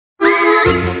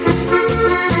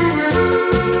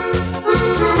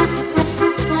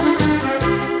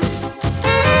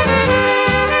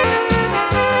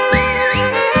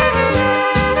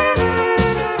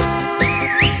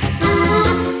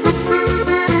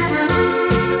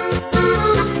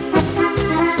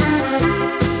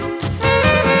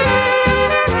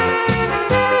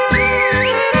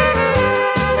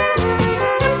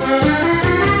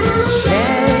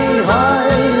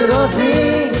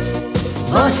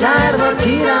vasárnap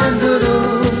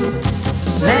kirándulunk.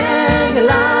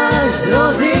 Meglásd,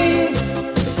 Rozi,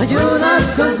 hogy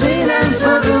unatkozni nem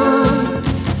fogunk.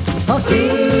 A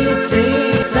két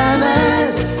szép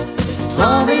szemed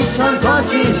hamisan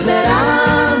kacsint le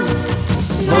rám.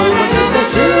 Boldog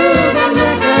közbesültem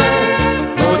neked,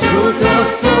 hogy útra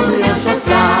szomjas a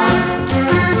szám.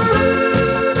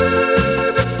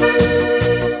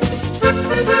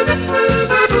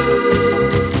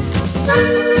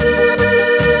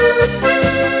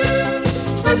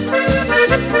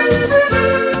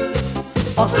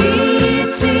 A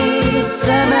két szép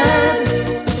szemed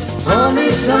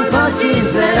hamisan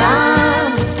kacsint le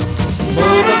rám.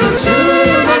 Boldog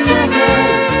csúgom neked,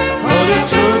 hogy egy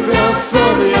csúgra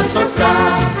szomjas a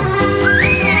szám.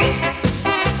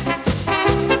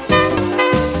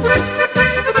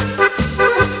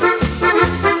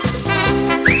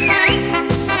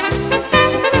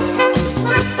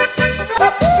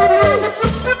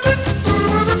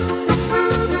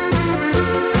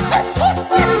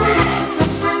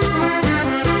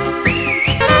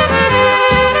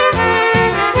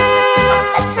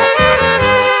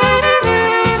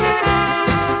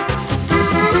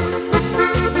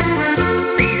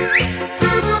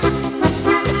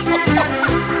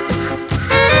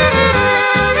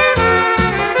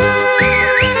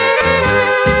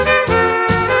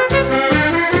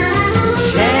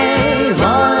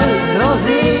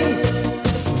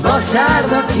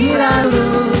 Vasárnap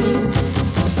kirándulunk.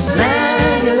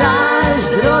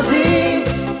 Meglásd, Rozi,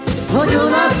 hogy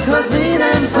unatkozni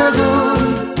nem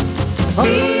fogunk. A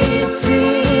két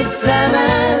szép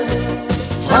szemed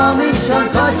hamisan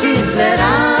kacsint le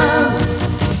rám.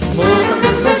 Boldog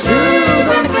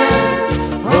közbesültem neked,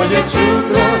 hogy egy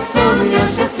csúkra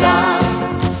szomjas a szám.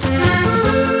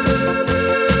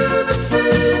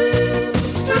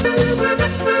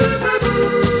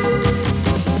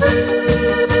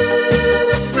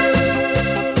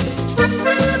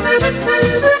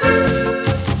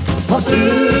 A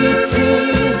két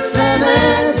szép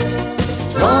szemed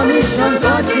hamisan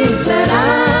kacsint le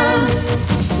rám.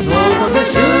 Boldog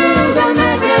besültem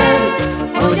neked,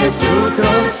 hogy egy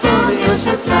csúkra szomjas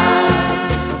a szám.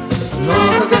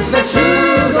 Boldog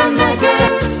besültem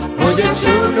neked, hogy egy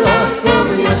csúkra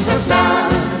szomjas a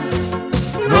szám.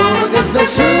 Boldog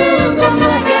besültem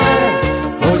neked,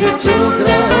 hogy egy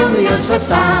csúkra szomjas a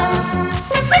szám.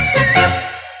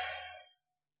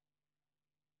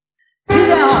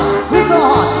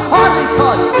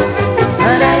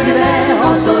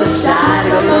 46-os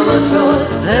sárga lovasról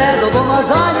ledobom az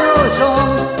anyósom.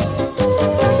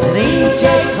 Nincs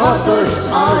egy hatos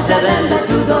a zsebembe,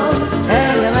 tudom,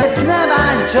 engemet ne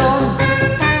bántson.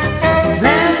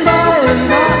 Nem baj,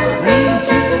 na, nincs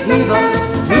itt hiba,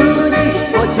 úgyis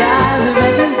potyán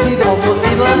megyünk mi a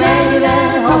moziba.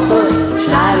 46-os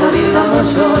sárga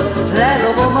villamosról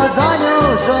ledobom az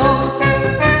anyósom.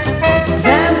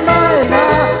 Nem baj, na,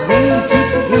 nincs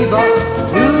itt hiba,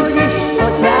 úgyis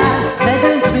potyán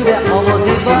megyünk mibe a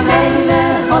moziba.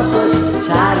 46-os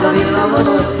sárga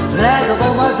villamosról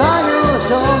ledobom az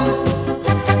anyósom.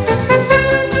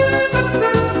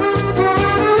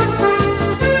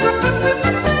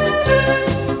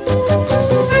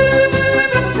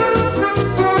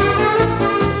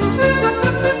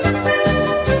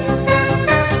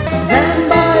 Nem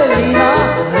baj, Lina,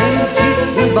 nincs itt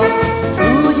hiba,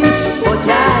 úgyis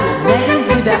potyán megyünk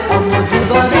mibe a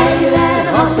moziba.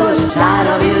 46-os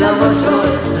sárga villamosról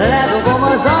ledobom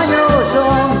az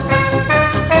anyósom.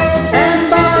 Nem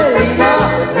baj, Lina,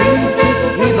 nincs itt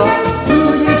hiba,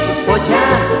 úgyis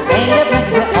potyán engednek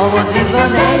be a moziba.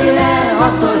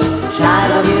 46-os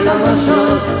sárga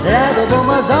villamosról ledobom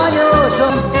az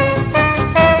anyósom.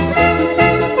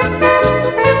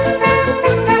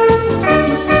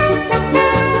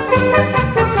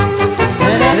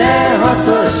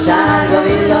 Sárga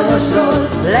villamosról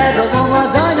ledobom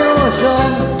az anyósom.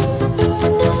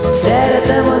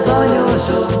 Szeretem az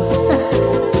anyósom,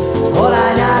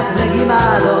 holányát meg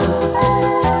imádom.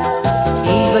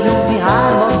 Így vagyunk mi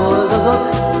hárman boldogok.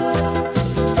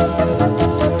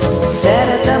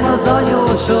 Szeretem az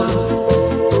anyósom,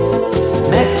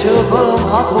 megcsókolom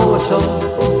apósom.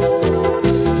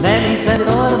 Nem hiszem,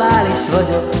 normális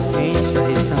vagyok, én sem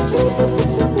hiszem.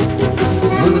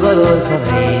 Udvaroltam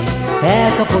én,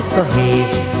 elkapott a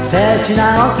hét,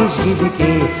 felcsinál a kis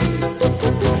gizikét.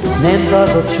 Nem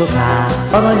tartott soká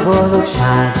a nagy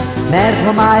boldogság, mert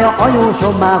ha mája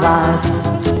anyósommá vált.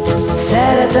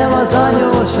 Szeretem az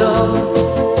anyósom,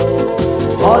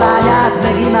 a lányát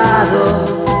megimádom.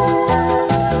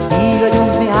 Így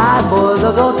vagyunk mi hát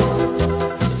boldogok.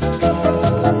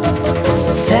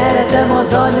 Szeretem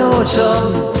az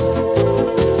anyósom,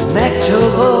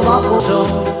 megcsókolom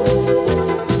apósom.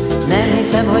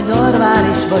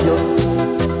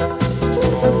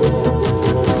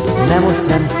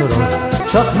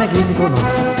 csak megint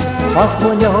gonosz, azt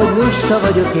mondja, hogy lusta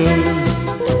vagyok én.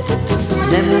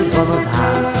 Nem úgy van az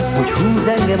ár, hogy húz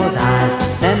engem az ár,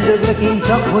 nem döglök én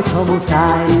csak, hogyha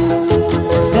muszáj.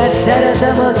 Mert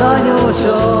szeretem az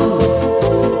anyósom,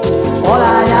 a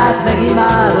lányát meg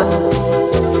imádom,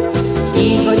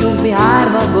 így vagyunk mi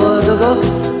hárman boldogok.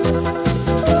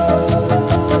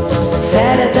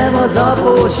 Szeretem az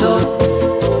apósom,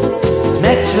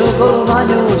 megcsókolom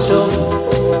anyósom,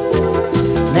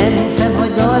 nem hiszem,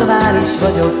 hogy normális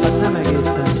vagyok, hát nem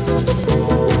egészen.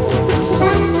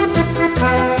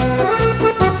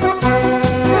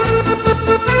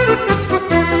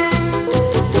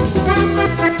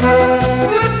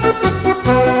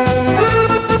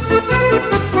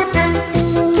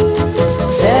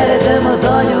 Szeretem az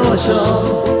anyósom,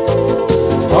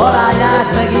 a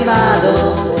lányát meg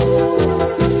imádom,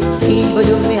 így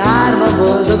vagyunk mi hárman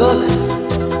boldogok.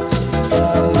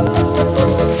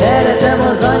 Szeretem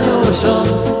az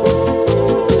anyósom,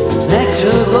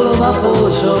 megcsókolom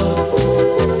apósom,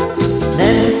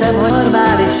 nem hiszem, hogy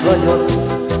normális vagyok.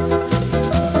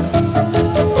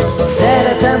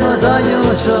 Szeretem az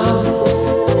anyósom,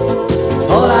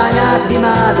 a lányát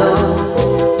imádom,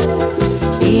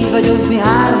 így vagyunk mi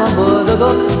hárman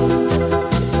boldogok.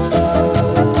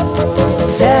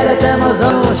 Szeretem az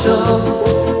anyósom,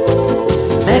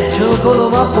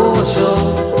 megcsókolom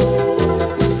apósom,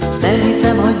 nem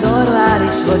hiszem, hogy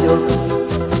normális vagyok.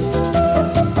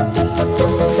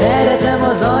 Szeretem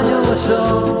az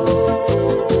anyósom,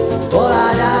 a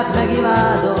lányát meg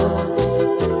imádom,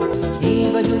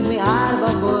 így vagyunk mi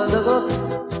hárman boldogok.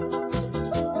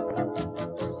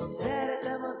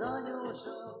 Szeretem az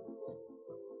anyósom,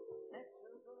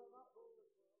 megcsókolom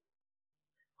apósom.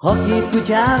 Ha két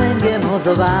kutyám engem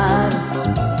hazavár,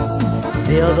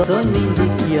 de az asszony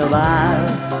mindig kiabál.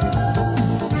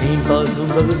 Kint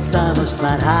alszunk az utcán, most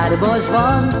már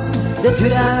hármasban, de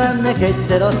türelmemnek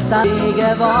egyszer aztán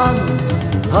vége van.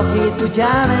 Ha két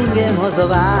kutyám engem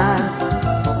hazavár,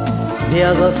 de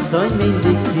az asszony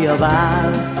mindig kiabál.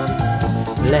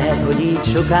 Lehet, hogy így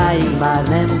sokáig már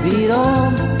nem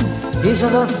bírom, és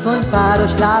az asszony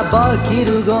páros lábbal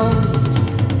kirúgom.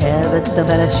 Elvette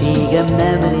feleségem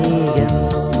nem régen,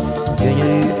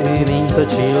 gyönyörű ő, mint a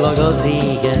csillag az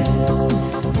égen.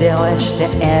 De ha este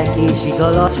elkésik a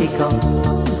lacsika,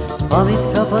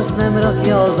 amit kap, azt nem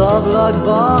rakja az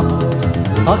ablakba.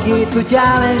 Ha két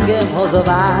kutyám engem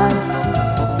hazavár,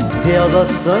 de az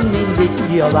asszony mindig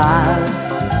kiabál.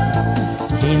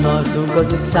 Kint alszunk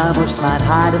az utcán, most már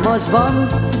hármasban,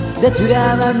 de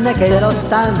türelmemnek egyszer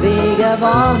aztán vége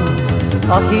van.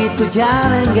 Ha két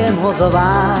kutyám engem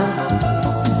hazavár,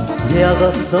 de az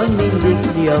asszony mindig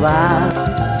kiabál.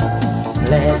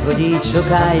 Lehet, hogy így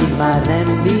sokáig már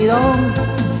nem bírom,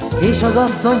 és az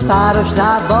asszony páros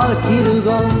lábbal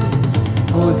kirúgom.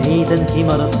 Múlt héten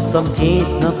kimaradtam 2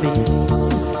 napig,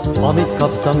 amit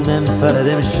kaptam nem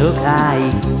feledem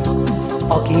sokáig.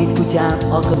 A két kutyám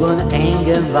a kabon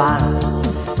engem vár,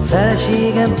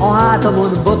 feleségem a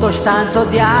hátamon botos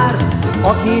táncot jár.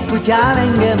 A két kutyám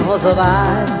engem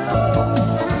hazavár,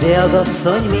 de az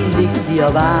asszony mindig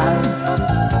kiabál.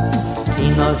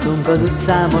 Kint alszunk az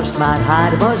utcán, most már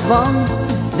hármasban,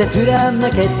 de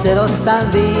türelmnek egyszer aztán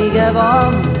vége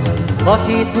van. A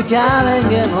két kutyám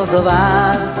engem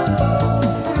hazavár,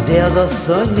 de az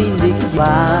asszony mindig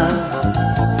kiabál.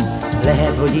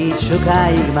 Lehet, hogy így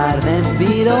sokáig már nem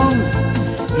bírom,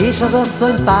 és az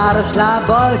asszony páros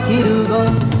lábbal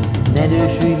kirúgom. Ne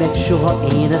nősülj meg soha,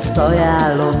 én ezt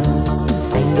ajánlom,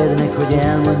 engedd meg, hogy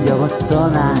elmondjam a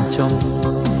tanácsom.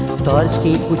 Tarts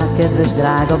két kutyát, kedves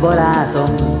drága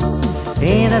barátom,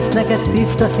 én ezt neked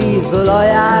tiszta szívből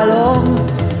ajánlom.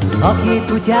 A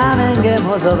két kutyám engem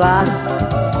hazavár,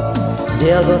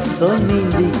 de az asszony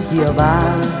mindig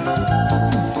kiabál.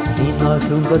 Kint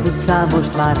alszunk az utcán,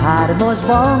 most már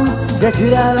hármasban, de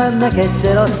türelmemnek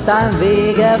egyszer aztán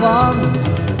vége van.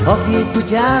 A két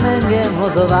kutyám engem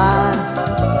hazavár,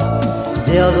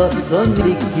 de az asszony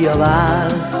mindig kiabál.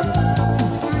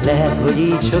 Lehet, hogy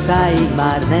így sokáig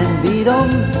már nem bírom,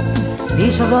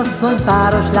 és az asszony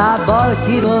páros lábbal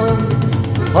kirúgom.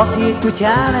 A két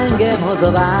kutyám engem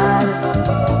hazavár,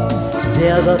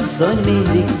 de az asszony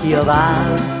mindig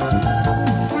kiabál.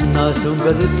 Alszunk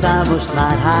az utcán, most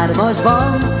már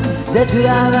hármasban, de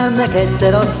türelmemnek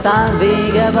egyszer aztán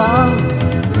vége van.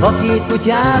 A két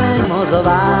kutyám engem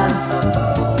hazavár,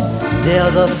 de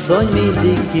az asszony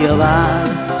mindig kiabál.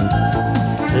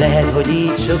 Lehet, hogy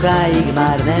így sokáig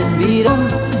már nem bírom,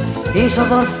 és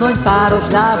az asszony páros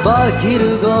lábbal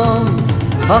kirúgom.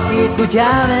 A két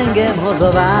kutyám engem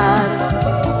hazavár,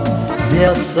 de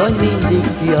asszony mindig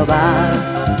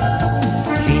kiabál.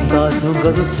 Kint alszunk Úszunk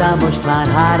az utcán most már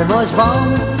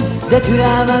hármasban, de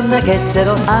türelmemnek egyszer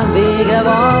aztán vége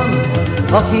van.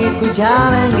 A két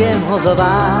kutyám engem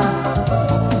hazavár,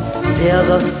 de az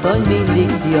asszony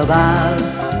mindig kiabál.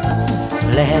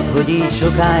 Lehet, hogy így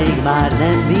sokáig már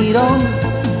nem bírom,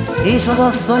 és az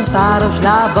asszony páros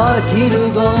lábbal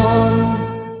kirúgom.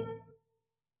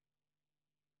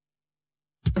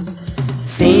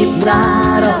 Szép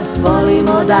madár, a fali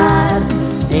madár,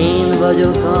 én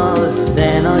vagyok az,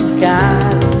 de nagy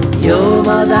kár. Jó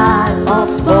madár, a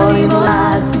fali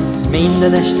madár,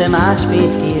 minden este más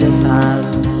fészkére száll.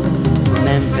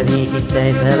 Nem fenékig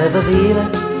tejtel ez az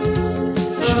élet,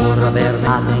 sorra verne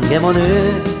át engem a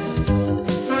nő.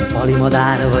 Fali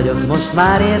madár vagyok, most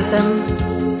már értem,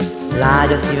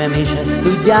 lágy a szívem és ezt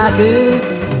tudják ők.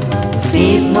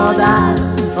 Szép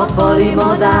madár, a fali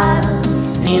madár,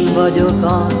 én vagyok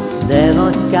az, de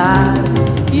nagy kár.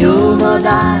 Jó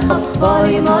madár, a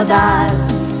fali madár,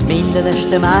 minden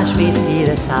este más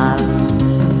fészkére száll.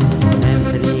 Nem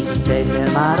fenékig tejtel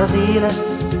már az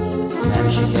élet, nem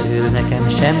sikerül nekem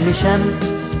semmi sem.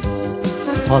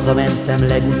 Hazamentem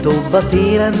legutóbb a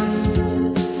télen,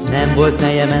 nem volt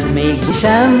nejemen még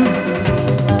sem.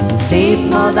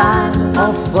 Szép madár, a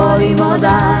fali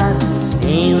madár,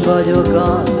 én vagyok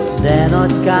az, de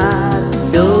nagy kár.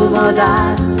 Jó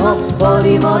madár, a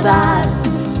fali madár,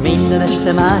 minden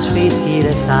este más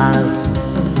fészkére száll.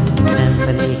 Nem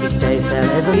fenékig tejtel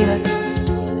ez az élet,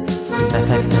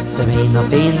 befektettem én a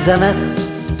pénzemet,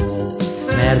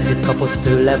 mert itt kapott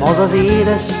tőlem az az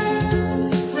édes,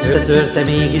 ő törte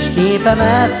mégis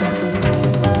képemet.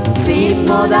 Szép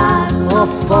madár, a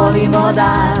fali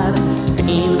madár,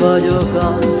 én vagyok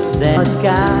az, de nagy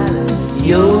kár.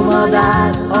 Jó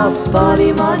madár, a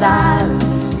fali madár,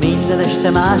 minden este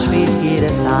más fészkére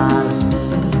száll.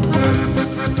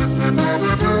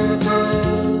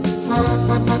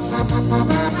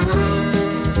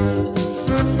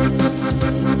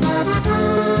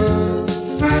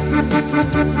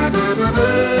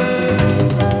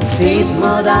 Szép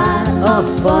madár, a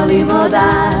fali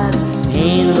madár,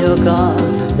 én vagyok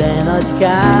az, de nagy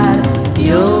kár.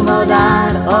 Jó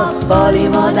madár, a fali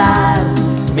madár,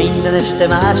 minden este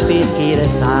más fészkére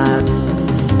száll.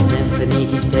 Nem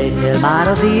fenékig tejtel már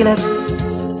az élet,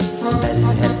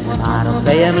 belülhetne már a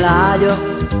fejem lágya.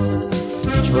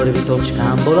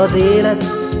 Csorvitocskámból az élet,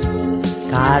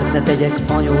 kárt ne tegyek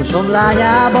anyósom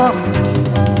lányába.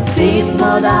 Szép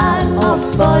madár, a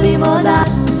fali madár,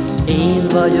 én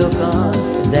vagyok az,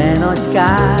 de nagy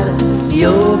kár.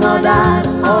 Jó madár,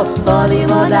 a fali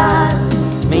madár,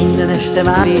 minden este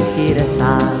már fészkére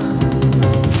száll.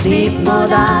 Szép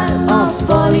madár, a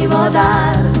fali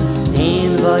madár,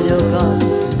 én vagyok az,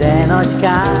 de nagy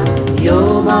kár.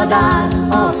 Jó madár,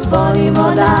 a fali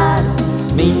madár,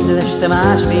 minden este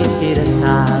más fészkére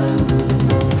száll.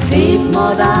 Szép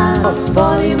madár, a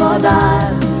fali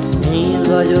madár, én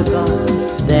vagyok az,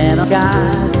 de nagy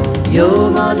kár. Jó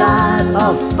madár,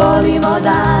 a fali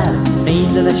madár,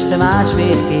 minden este más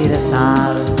fészkére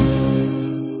száll.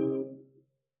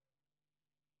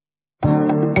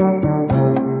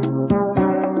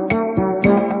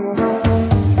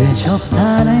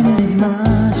 Becsaptál engem egy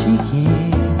másik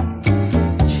ég,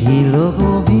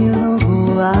 csillogó,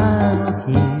 villogó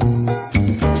álmokig.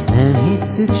 Nem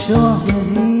hittük soha,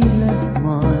 hogy így lesz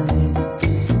majd,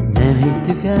 nem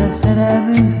hittük el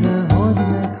szerelmünkről, hogy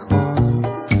meghal.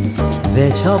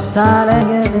 Becsaptál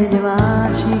engem egy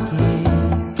másik ég,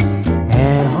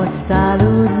 elhagytál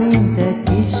úgy, mint egy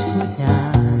kis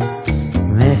kutyát.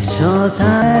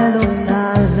 Megcsaltál,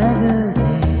 eldobtál,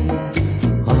 megöltél,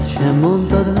 azt sem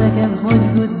mondtad nekem, hogy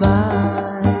goodbye.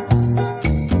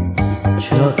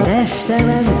 Csak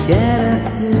estemen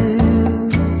keresztül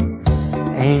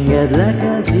engedlek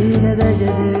el téged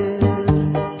egyedül,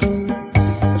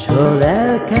 csak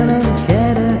lelkemen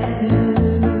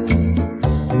keresztül,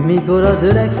 mikor az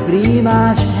öreg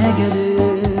prímás hegedű.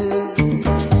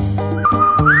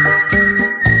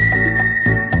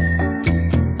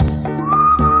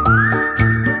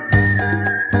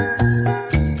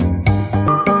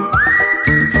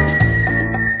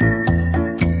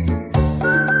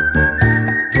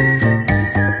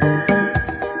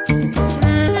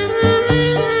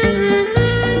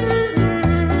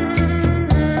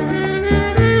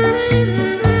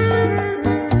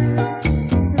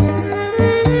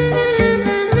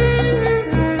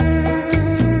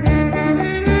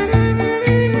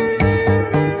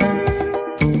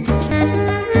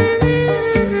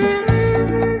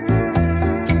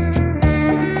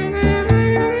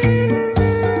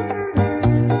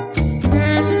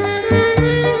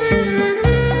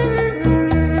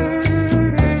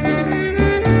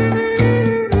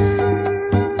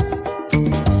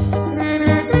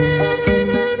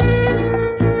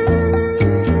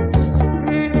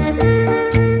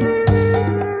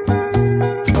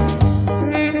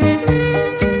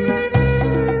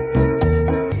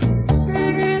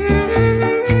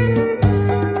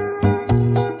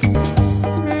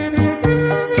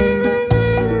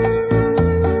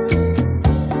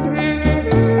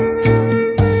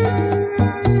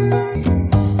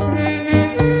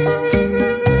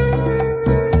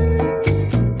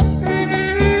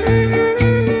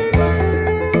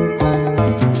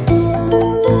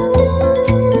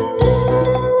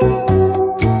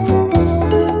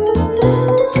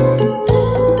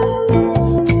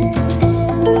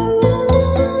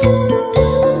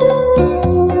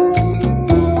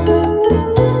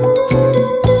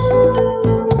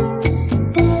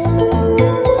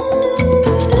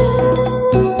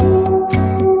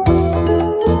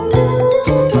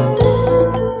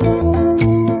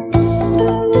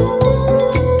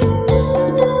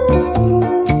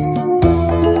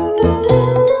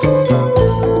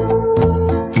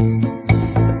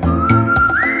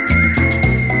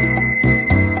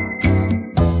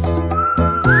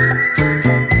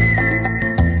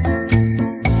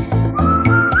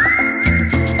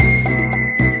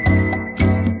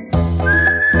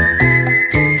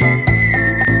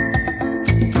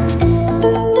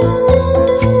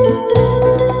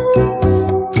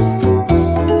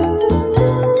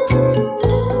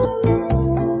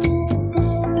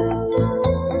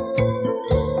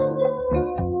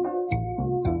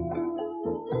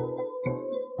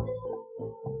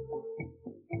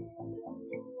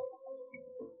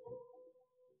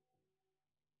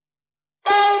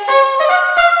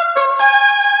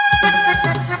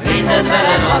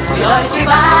 hajtsi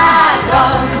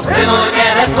bátran, Renault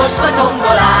gyerek most a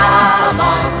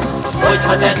tombolában.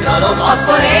 Hogyha tett dalom,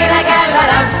 akkor énekel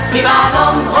velem,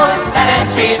 kívánom, hogy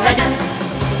szerencsét legyen.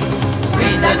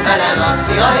 Mindent velem,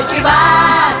 Lagzi, hajtsi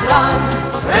bátran,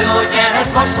 Renault gyerek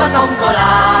most a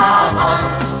tombolában.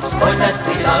 Hogy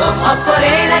tetszik dalom, akkor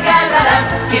énekel velem,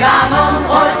 kívánom,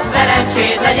 hogy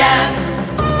szerencsét legyen.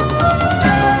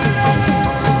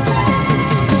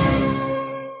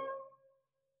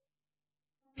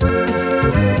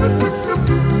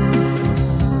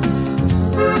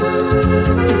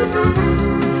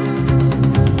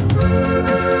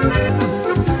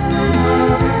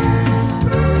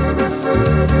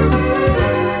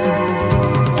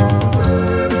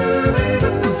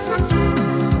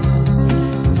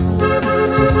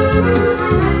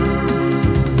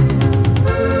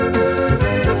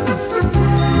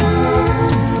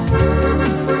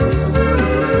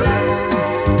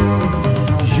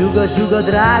 Zsuga, zsuga,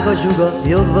 drága zsuga,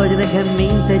 jobb vagy nekem,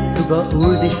 mint egy szuga,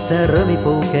 Úristen, römi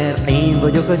póker, én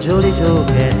vagyok a Jolly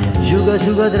Joker. Zsuga,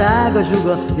 zsuga, drága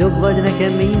zsuga, jobb vagy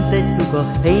nekem, mint egy szuga,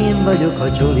 én vagyok a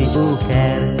Jolly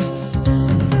Joker.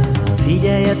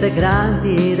 Figyeljetek ránk,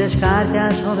 ti édes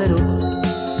kártyás haverok,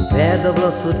 verd a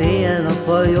blattot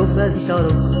éjjel-nappal, jobb ez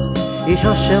italok, és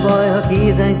az se baj, ha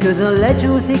kézen közön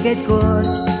lecsúszik egy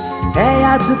kort.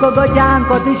 Eljátszuk a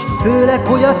gatyánkat is, főleg,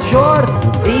 hogy az sor.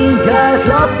 Cinkelt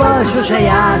lappal sose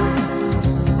játsz,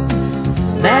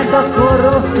 mert akkor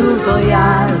rossz úton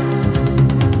jársz.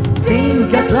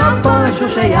 Cinkelt lappal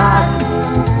sose játsz,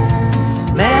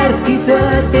 mert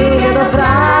kitölt téged a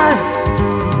frász.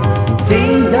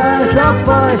 Cinkelt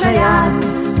lappal se játsz,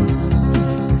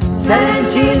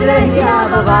 szerencsédre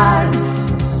hiába vársz.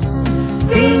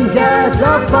 Cinkelt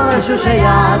lappal sose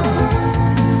játsz,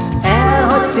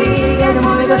 elhagy téged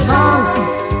majd a sansz.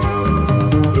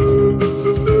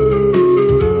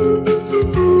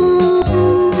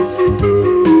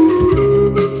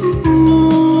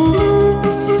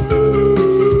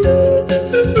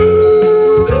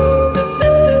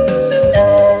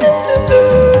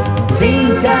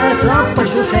 Cinkelt lappal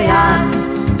sose játsz,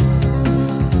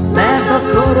 mert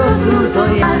akkor rossz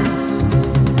úton jársz.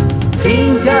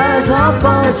 Cinkelt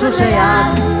lappal sose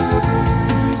játsz,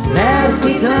 mert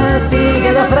kitölt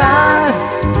téged a frász.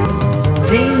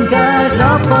 Cinkelt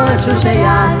lappal sose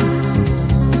játsz,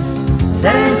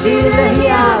 szerencsédre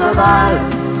hiába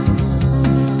vársz.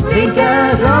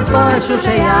 Cinkelt lappal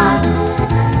sose játsz,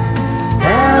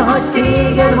 elhagy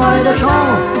téged majd a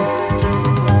sansz.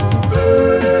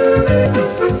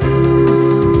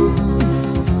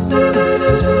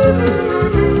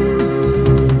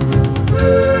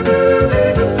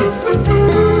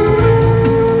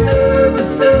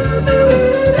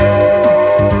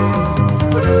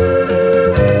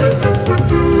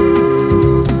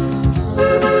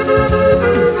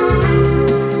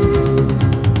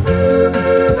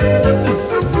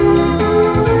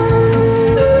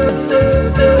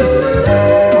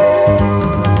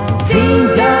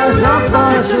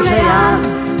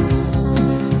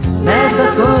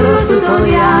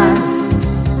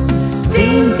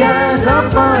 Cinkelt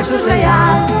lappal sose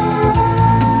játsz,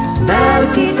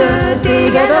 mert kitör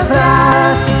téged a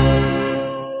frász.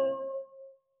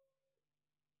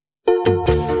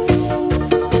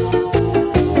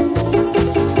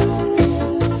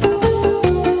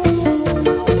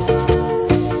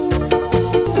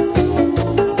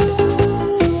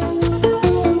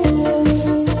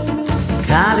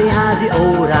 Kávéházi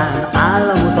órán áll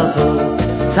a mutató,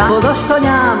 számolgast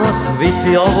anyámat,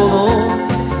 viszi a vonó.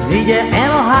 Vigye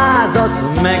el a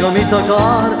házat, meg amit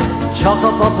akar, csak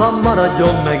a papa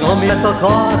maradjon meg, amit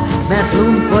akar. Mert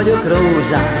lump vagyok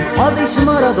rózsám, az is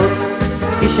maradok,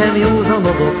 ki sem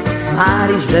józanodok, már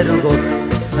is berugok.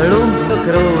 Lump vagyok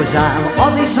rózsám,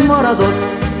 az is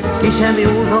maradok, ki sem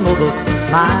józanodok,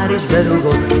 már is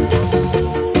berugok.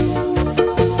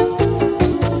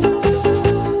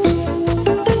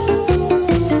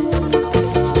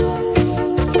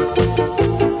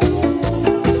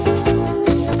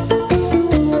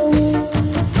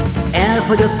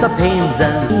 Elfogyott a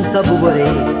pénzem, mint a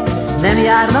buborék, nem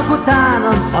járnak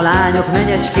utánam a lányok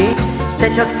menyecskék. Te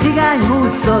csak cigány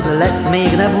húszod, lesz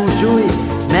még ne búsulj,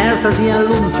 mert az ilyen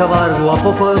lumpcsavargó a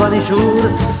pokolban is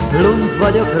úr. Lump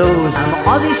vagyok rózsám,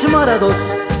 az is maradok,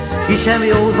 ki sem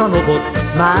józanodok,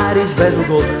 már is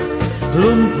berugok.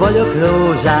 Lump vagyok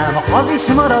rózsám, az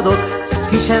is maradok,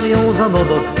 ki sem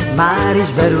józanodok, már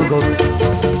is berugok.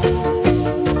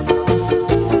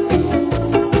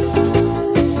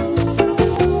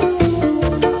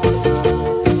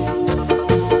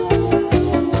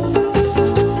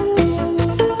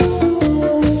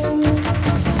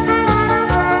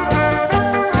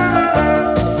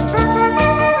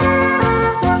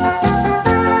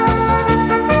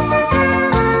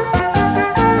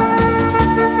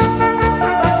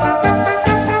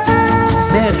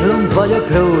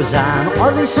 rózsám,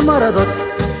 az is maradok,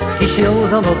 kis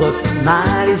józanodok,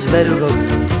 már is berugok.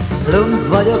 Lump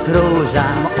vagyok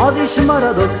rózsám, az is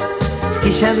maradok,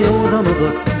 ki sem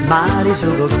józanodok, már is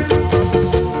rugok.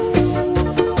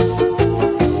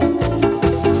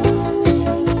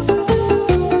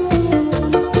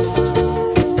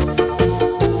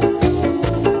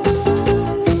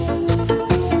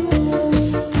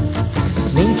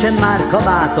 Nincsen már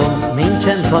kabátom,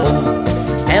 nincsen falom,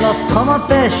 eladtam a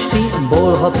pesti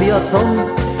bolha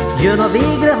piacon. Jön a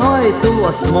végrehajtó,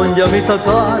 azt mondja, mit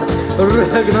akar,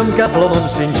 röhögnöm kell, plomom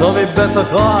sincs, amit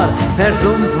betakar. Mert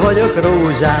lump vagyok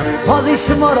rózsám, az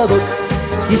is maradok,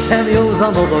 ki sem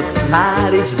józanodok,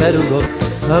 már is berugok.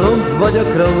 Lump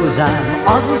vagyok rózsám,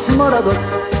 az is maradok,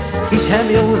 ki sem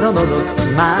józanodok,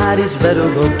 már is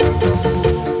berugok.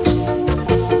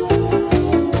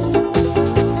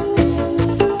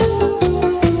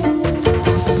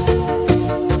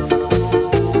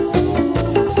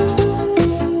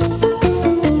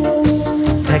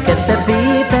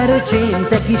 Öcsém,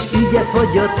 te kis ügye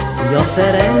fogyott, ja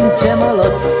szerencse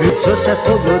malac, fűt sose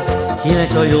fogod.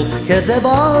 Kinek a jobb keze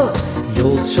bal,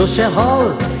 jót sose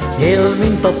hall, él,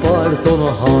 mint a parton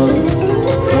a hal.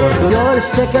 Fordul gyors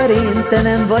szekerén, te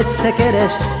nem vagy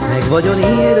szekeres, meg vagyon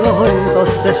írva, hogy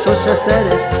azt te sose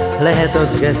szeres. Lehet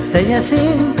az gesztenye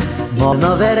szín,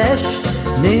 barna veres,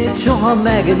 nőt soha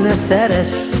meg ne szeres.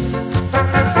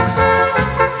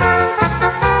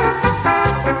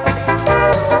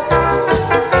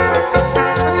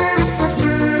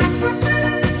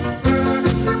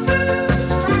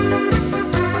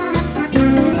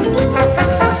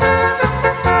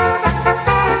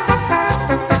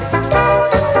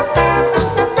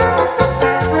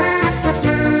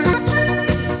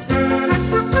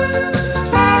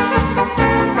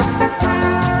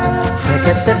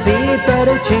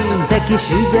 Te kis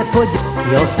ügye fogy,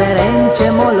 ja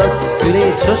szerencse malac,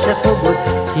 fülét sose fogod.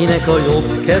 Kinek a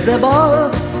jobb keze bal,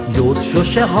 jót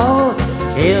sose hall,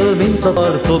 él, mint a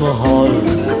parton a hal.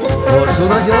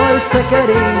 Fortuna gyors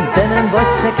szekerén, te nem vagy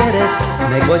szekeres,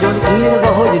 meg vagyon írva,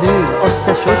 hogy nőt, azt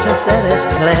te sose szeres.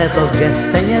 Lehet az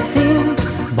gesztenye szín,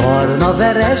 barna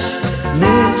veres,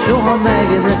 nőt soha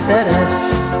meg ne szeres.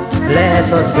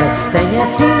 Lehet az gesztenye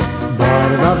szín,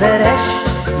 barna veres,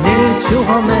 nőt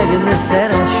soha meg ne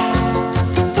szeres.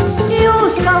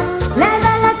 Jóska,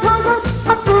 levelet hozott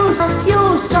a posta.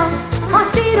 Jóska,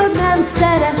 azt írod nem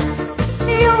szeret.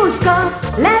 Jóska,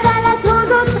 levelet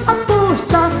hozott a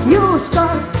posta. Jóska,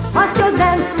 azt írod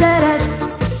nem szeret.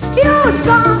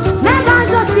 Jóska,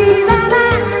 megáld a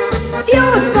szívemet.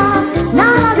 Jóska,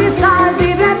 nálad is 100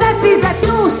 évre befizet.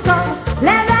 Jóska,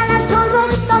 levelet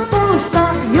hozott a posta.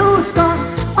 Jóska,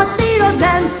 azt írod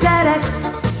nem szeret.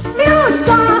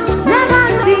 Jóska,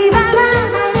 megáld a szívemet.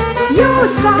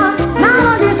 Jóska,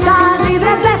 nálad is 100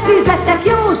 évre befizettek.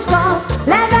 Jóska,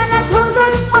 levelet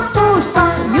hozott a posta.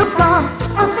 Jóska,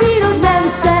 azt írod nem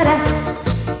szeretsz.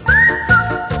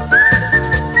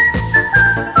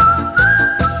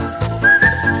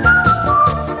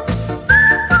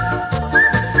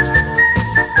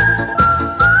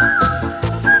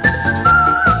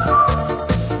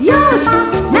 Jóska,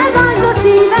 megáld a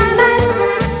szívemet.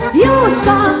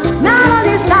 Jóska, nálad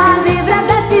is 100 évre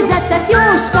befizettek.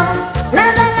 Jóska,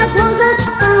 levelet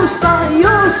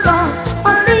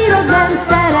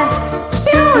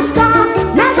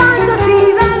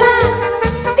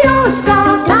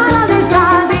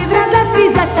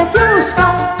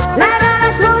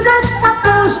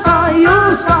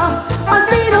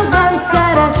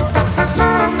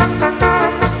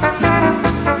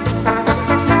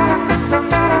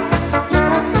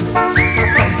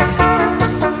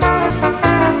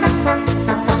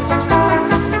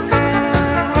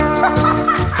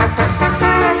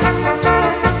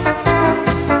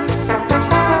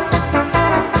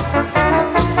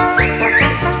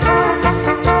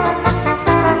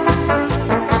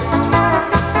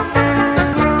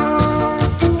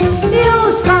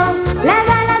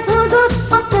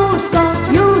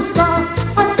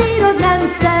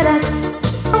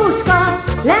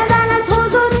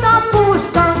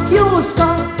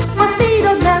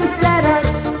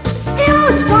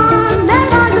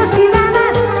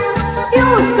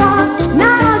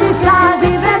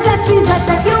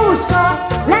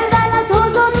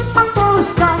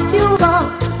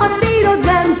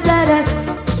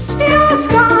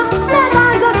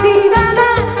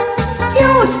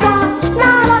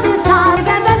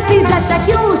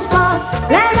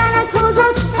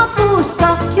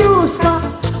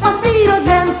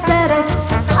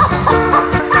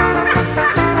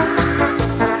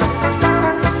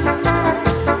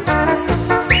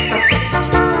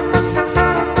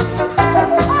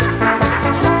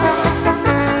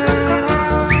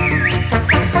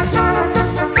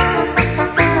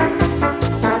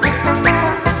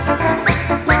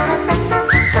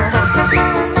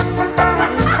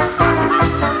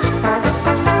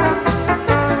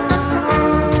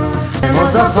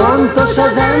fontos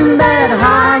az ember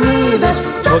hány éves,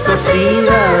 csak a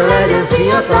szíve legyen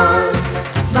fiatal.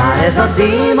 Bár ez a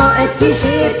téma egy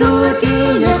kicsit túl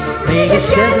kényes, mégis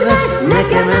kedves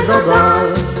nekem ez a dal.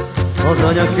 Az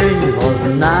anyakönyv az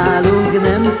nálunk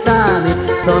nem számít,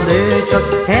 a nő csak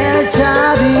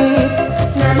elcsábít.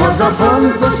 Nem az a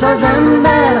fontos az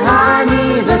ember hány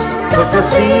éves, csak a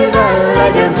szíve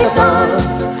legyen fiatal.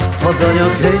 Az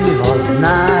anyakönyv az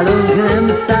nálunk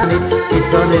nem számít,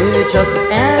 hisz a nő csak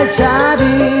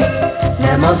elcsábít.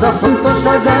 Nem az a fontos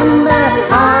az ember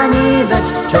hány éves,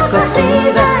 csak a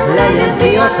szíve legyen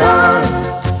fiatal.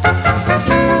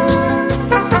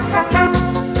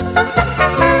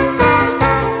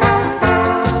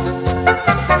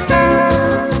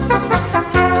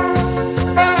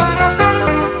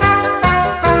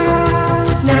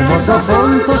 Nem az a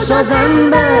fontos az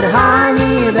ember hány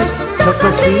éves, csak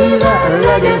a szíve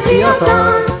legyen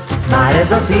fiatal. Bár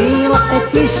ez a téma egy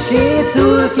kissé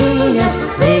túl kényes,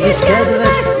 mégis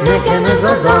kedves nekem ez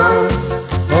a dal.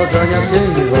 Az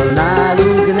anyakönyv az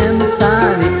nálunk nem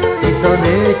számít, hisz a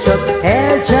nő csak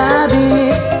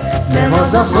elcsábít. Nem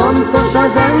az a fontos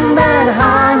az ember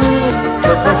hány év,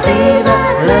 csak a szíve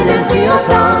legyen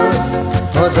fiatal.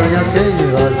 Az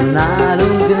anyakönyv az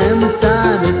nálunk nem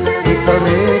számít, hisz a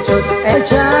nő csak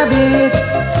elcsábít.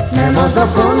 Nem az a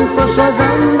fontos az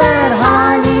ember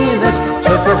hány éves,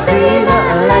 csak a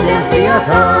szíve legyen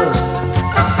fiatal.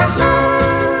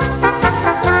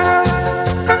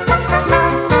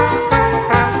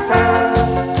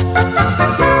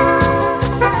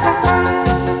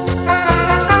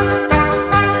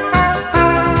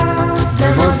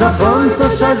 Nem az a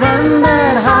fontos az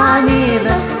ember hány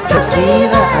éves, csak a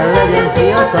szíve legyen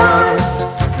fiatal.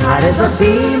 Már ez a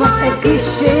téma egy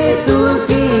kissé túl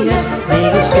kényes,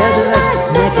 mégis kedves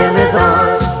nekem ez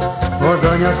a. Az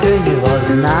anyakönyv az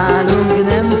nálunk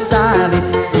nem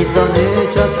számít, hisz a nő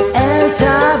csak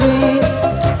elcsábít.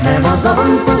 Nem az a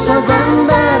fontos az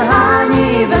ember hány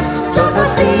éves, csak a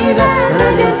szíve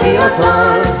legyen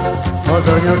fiatal. Az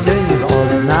anyakönyv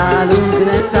az nálunk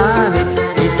nem számít,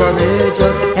 hisz a nő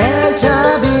csak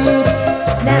elcsábít.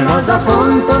 Nem az a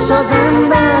fontos az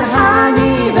ember hány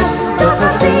éves, csak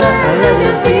a szíve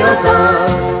legyen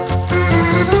fiatal.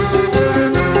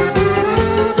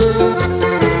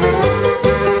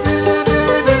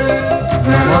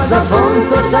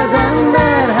 Fontos az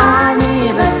ember hány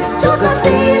éves, csak a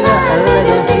szíve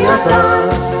legyen fiatal.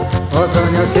 Az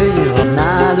anyakönyv az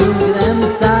nálunk nem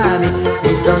számít,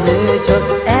 hisz a nő csak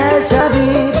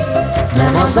elcsábít.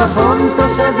 Nem az a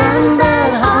fontos az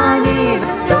ember hány éves,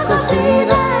 csak a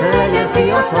szíve legyen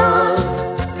fiatal.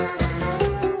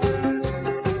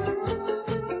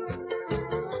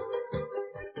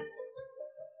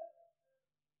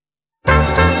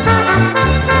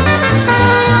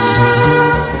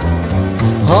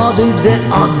 Add ide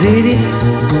a dirit,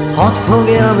 hadd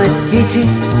fogjam egy kicsit.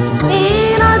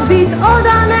 Én a dit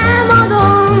oda nem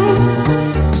adom.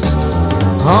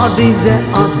 Add ide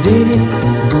a dirit,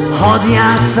 hadd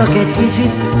játsszak egy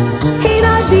kicsit. Én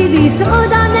a didit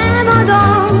oda nem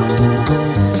adom.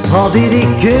 A didi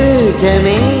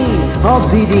kőkemény, a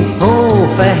didi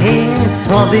hófehér,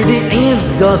 a didi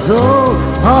izgató,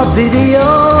 a didi jó.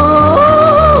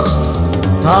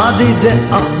 Add ide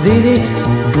a dirit,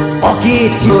 a 2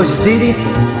 kilós didit.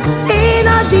 Én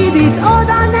a didit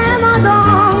oda nem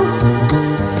adom.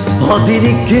 A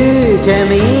didi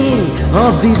kőkemény, a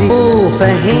didi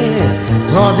hófehér,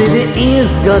 a didi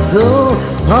izgató,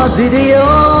 a didi jó.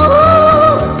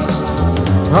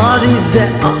 Add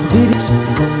ide a didit,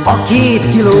 a 2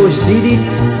 kilós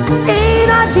didit. Én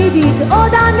a didit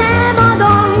oda nem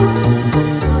adom.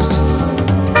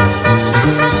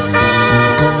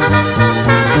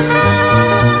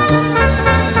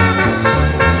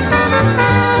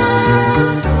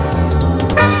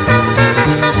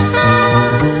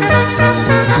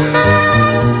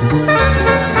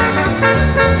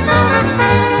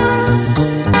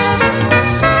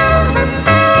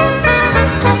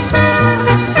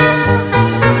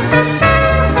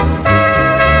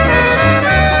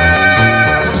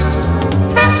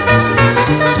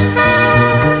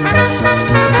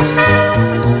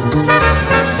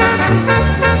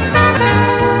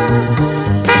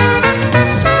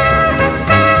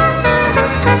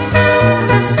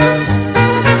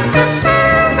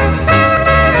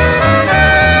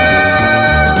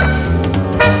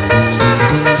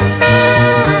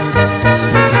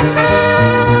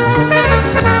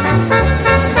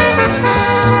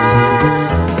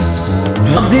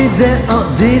 ide a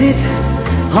didit,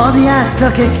 hadd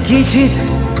játsszak egy kicsit.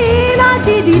 Én a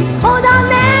didit oda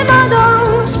nem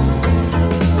adom.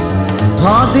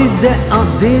 Hadd ide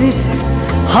a didit,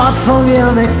 hadd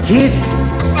fogjam egy kit.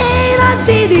 a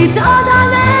didit oda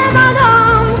nem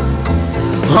adom.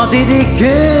 A didi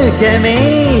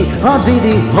kőkemény, a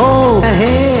didi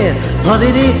hófehér, a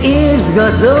didi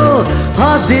izgató,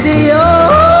 a didi jó.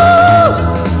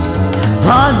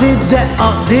 Add de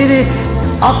a didit,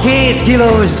 a 2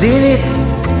 kilós didit,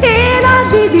 Én a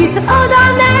didit oda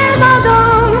nem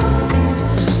adom.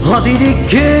 a didi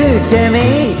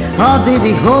kőkemény, a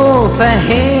didi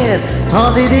hófehér,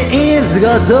 a didi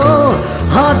izgató,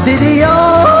 a didi jó.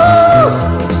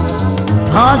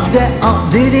 Add de a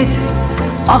didit,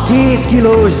 a 2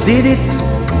 kilós didit,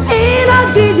 Én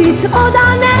a didit oda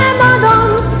nem adom.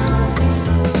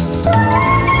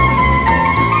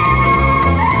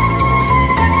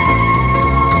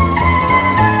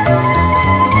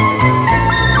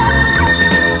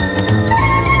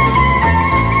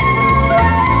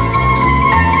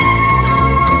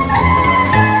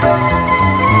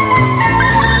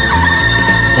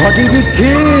 a didi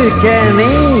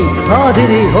kőkemény, a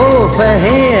didi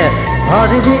hófehér, a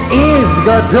didi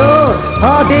izgató,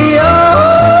 a didi jó.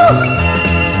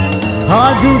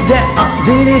 Add de a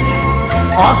didit,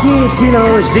 a 2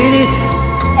 kilós didit,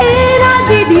 Én a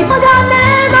didit oda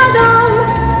nem adom.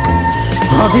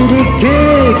 a didi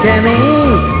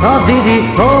kőkemény, a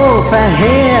didi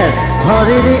hófehér, a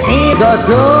didi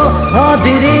izgató, a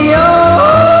didi jó.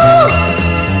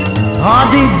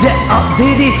 Add de a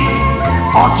didit,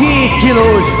 a 2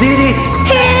 kilós didit,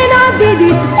 Én a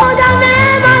didit oda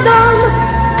nem adom.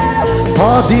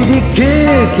 a didi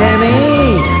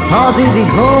kőkemény, a didi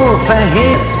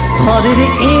hófehér, a didi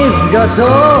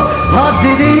izgató, a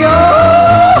didi jó.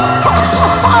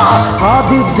 Add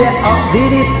de a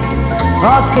didit,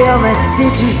 hadd élj meg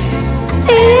kicsit,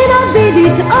 Én a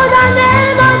didit oda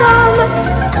nem adom.